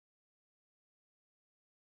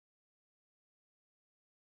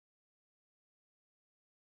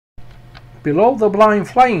Below the blind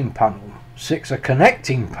flying panel sits a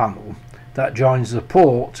connecting panel that joins the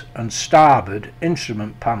port and starboard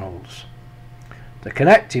instrument panels. The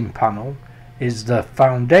connecting panel is the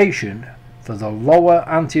foundation for the lower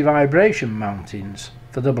anti-vibration mountings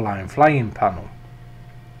for the blind flying panel.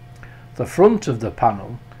 The front of the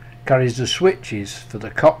panel carries the switches for the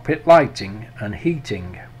cockpit lighting and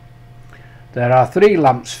heating. There are 3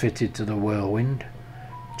 lamps fitted to the Whirlwind,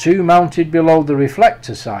 2 mounted below the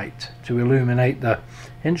reflector sight to illuminate the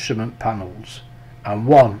instrument panels, and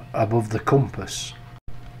 1 above the compass.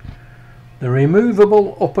 The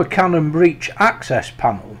removable upper cannon breech access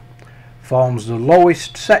panel forms the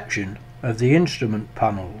lowest section of the instrument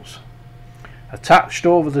panels. Attached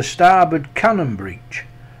over the starboard cannon breech,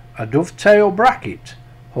 a dovetail bracket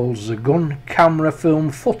holds the gun camera film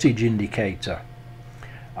footage indicator,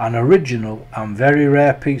 an original and very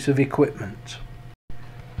rare piece of equipment.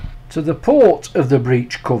 To the port of the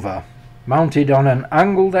breech cover, mounted on an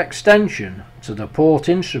angled extension to the port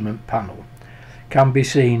instrument panel, can be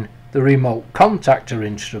seen the remote contactor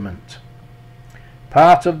instrument.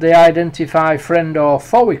 Part of the Identify Friend or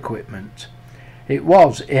Foe equipment, it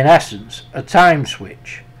was in essence a time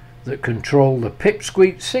switch that controlled the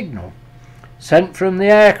pipsqueak signal sent from the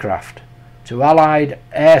aircraft to Allied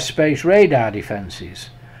airspace radar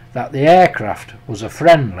defences that the aircraft was a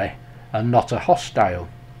friendly and not a hostile.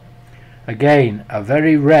 Again, a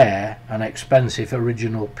very rare and expensive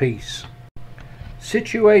original piece.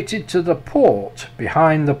 Situated to the port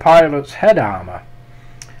behind the pilot's head armour,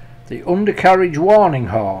 the undercarriage warning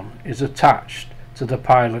horn is attached to the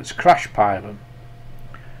pilot's crash pylon.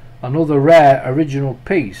 Another rare original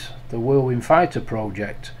piece the Whirlwind Fighter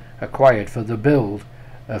Project acquired for the build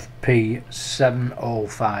of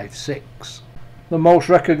P7056. The most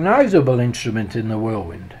recognisable instrument in the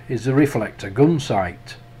Whirlwind is the Reflector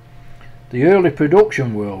Gunsight. The early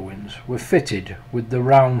production Whirlwinds were fitted with the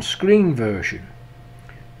round screen version.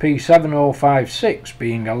 P7056,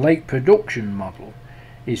 being a late production model,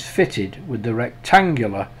 is fitted with the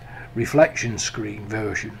rectangular reflection screen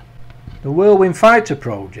version. The Whirlwind Fighter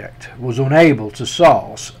Project was unable to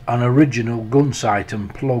source an original Gunsight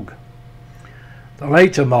and plug, the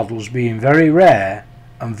later models being very rare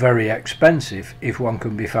and very expensive if one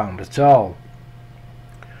can be found at all.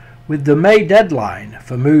 With the May deadline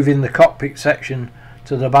for moving the cockpit section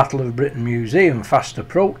to the Battle of Britain Museum fast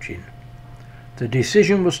approaching, the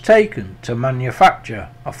decision was taken to manufacture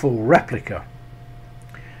a full replica.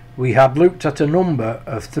 We had looked at a number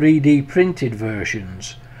of 3D printed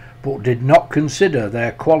versions, but did not consider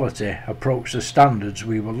their quality approached the standards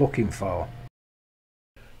we were looking for.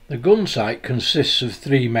 The Gunsight consists of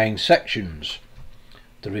 3 main sections: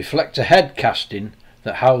 the reflector head casting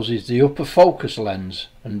that houses the upper focus lens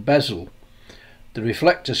and bezel. The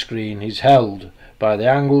reflector screen is held by the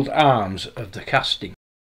angled arms of the casting.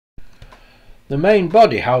 The main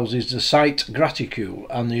body houses the sight graticule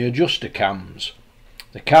and the adjuster cams.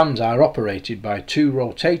 The cams are operated by 2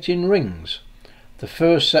 rotating rings. The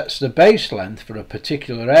first sets the base length for a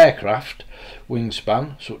particular aircraft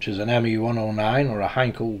wingspan, such as an ME-109 or a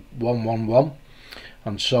Heinkel 111,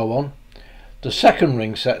 and so on. The second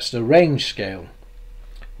ring sets the range scale.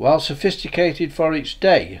 While sophisticated for its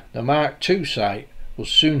day, the Mark II sight was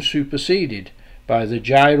soon superseded by the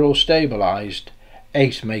gyro-stabilised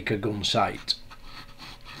Acemaker gun sight.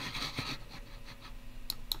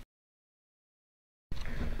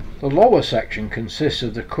 The lower section consists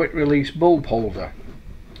of the quick release bulb holder.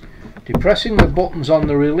 Depressing the buttons on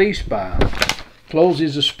the release bar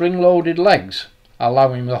closes the spring-loaded legs,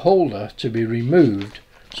 allowing the holder to be removed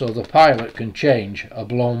so the pilot can change a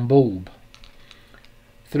blown bulb.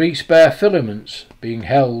 3 spare filaments being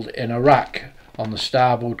held in a rack on the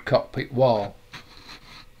starboard cockpit wall.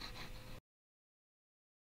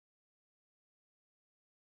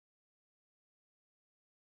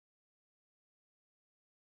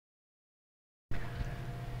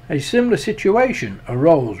 A similar situation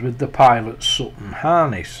arose with the pilot's Sutton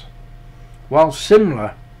harness. While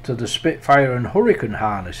similar to the Spitfire and Hurricane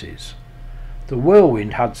harnesses, the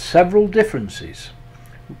Whirlwind had several differences.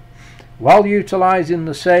 While utilising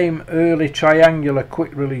the same early triangular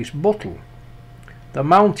quick release buttle, the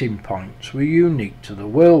mounting points were unique to the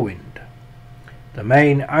Whirlwind. The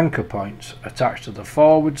main anchor points attached to the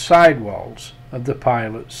forward sidewalls of the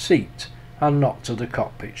pilot's seat and not to the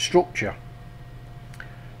cockpit structure.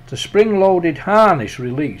 The spring-loaded harness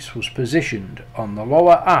release was positioned on the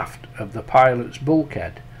lower aft of the pilot's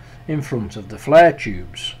bulkhead in front of the flare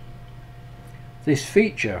tubes. This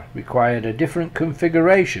feature required a different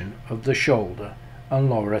configuration of the shoulder and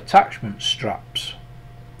lower attachment straps.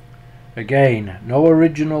 Again, no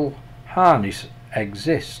original harness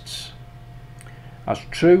exists. as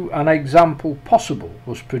true an example possible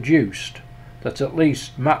was produced that at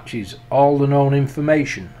least matches all the known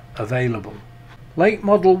information available. Late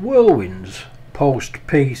model Whirlwinds post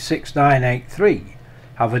P6983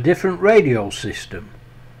 have a different radio system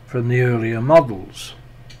from the earlier models.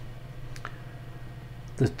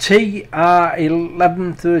 The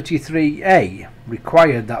TR1133A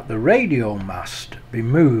required that the radio mast be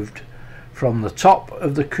moved from the top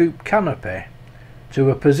of the coupe canopy to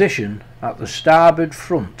a position at the starboard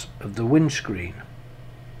front of the windscreen.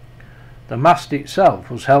 The mast itself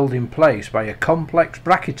was held in place by a complex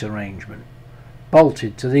bracket arrangement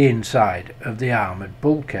bolted to the inside of the armoured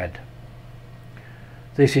bulkhead.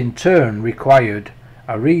 This in turn required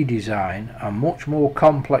a redesign and much more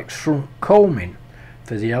complex front coaming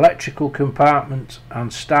for the electrical compartment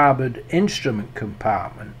and starboard instrument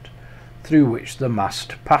compartment through which the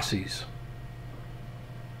mast passes.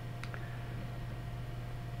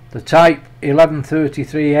 The Type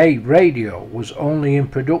 1133A radio was only in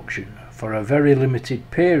production for a very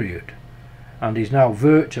limited period and is now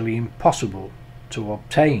virtually impossible to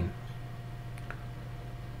obtain.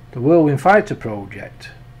 The Whirlwind Fighter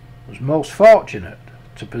Project was most fortunate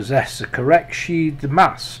to possess the correct sheathed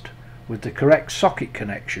mast with the correct socket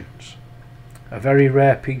connections, a very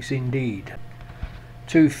rare piece indeed.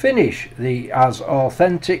 To finish the as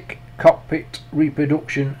authentic cockpit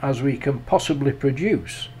reproduction as we can possibly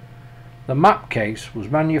produce, the map case was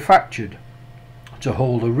manufactured to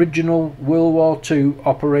hold original World War II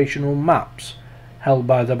operational maps held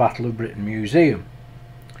by the Battle of Britain Museum,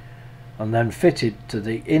 and then fitted to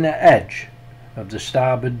the inner edge of the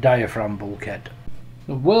starboard diaphragm bulkhead.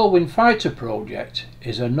 The Whirlwind Fighter Project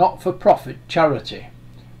is a not-for-profit charity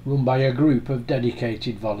run by a group of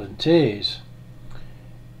dedicated volunteers.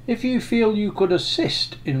 If you feel you could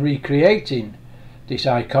assist in recreating this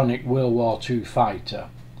iconic World War II fighter,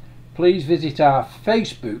 please visit our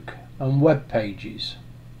Facebook and web pages.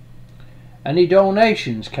 Any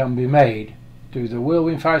donations can be made through the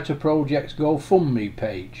Whirlwind Fighter Project's GoFundMe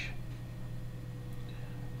page.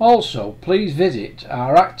 Also, please visit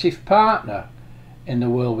our active partner in the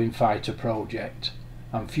Whirlwind Fighter Project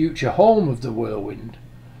and future home of the Whirlwind,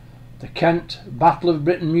 the Kent Battle of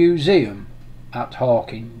Britain Museum at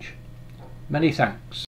Hawkinge. Many thanks.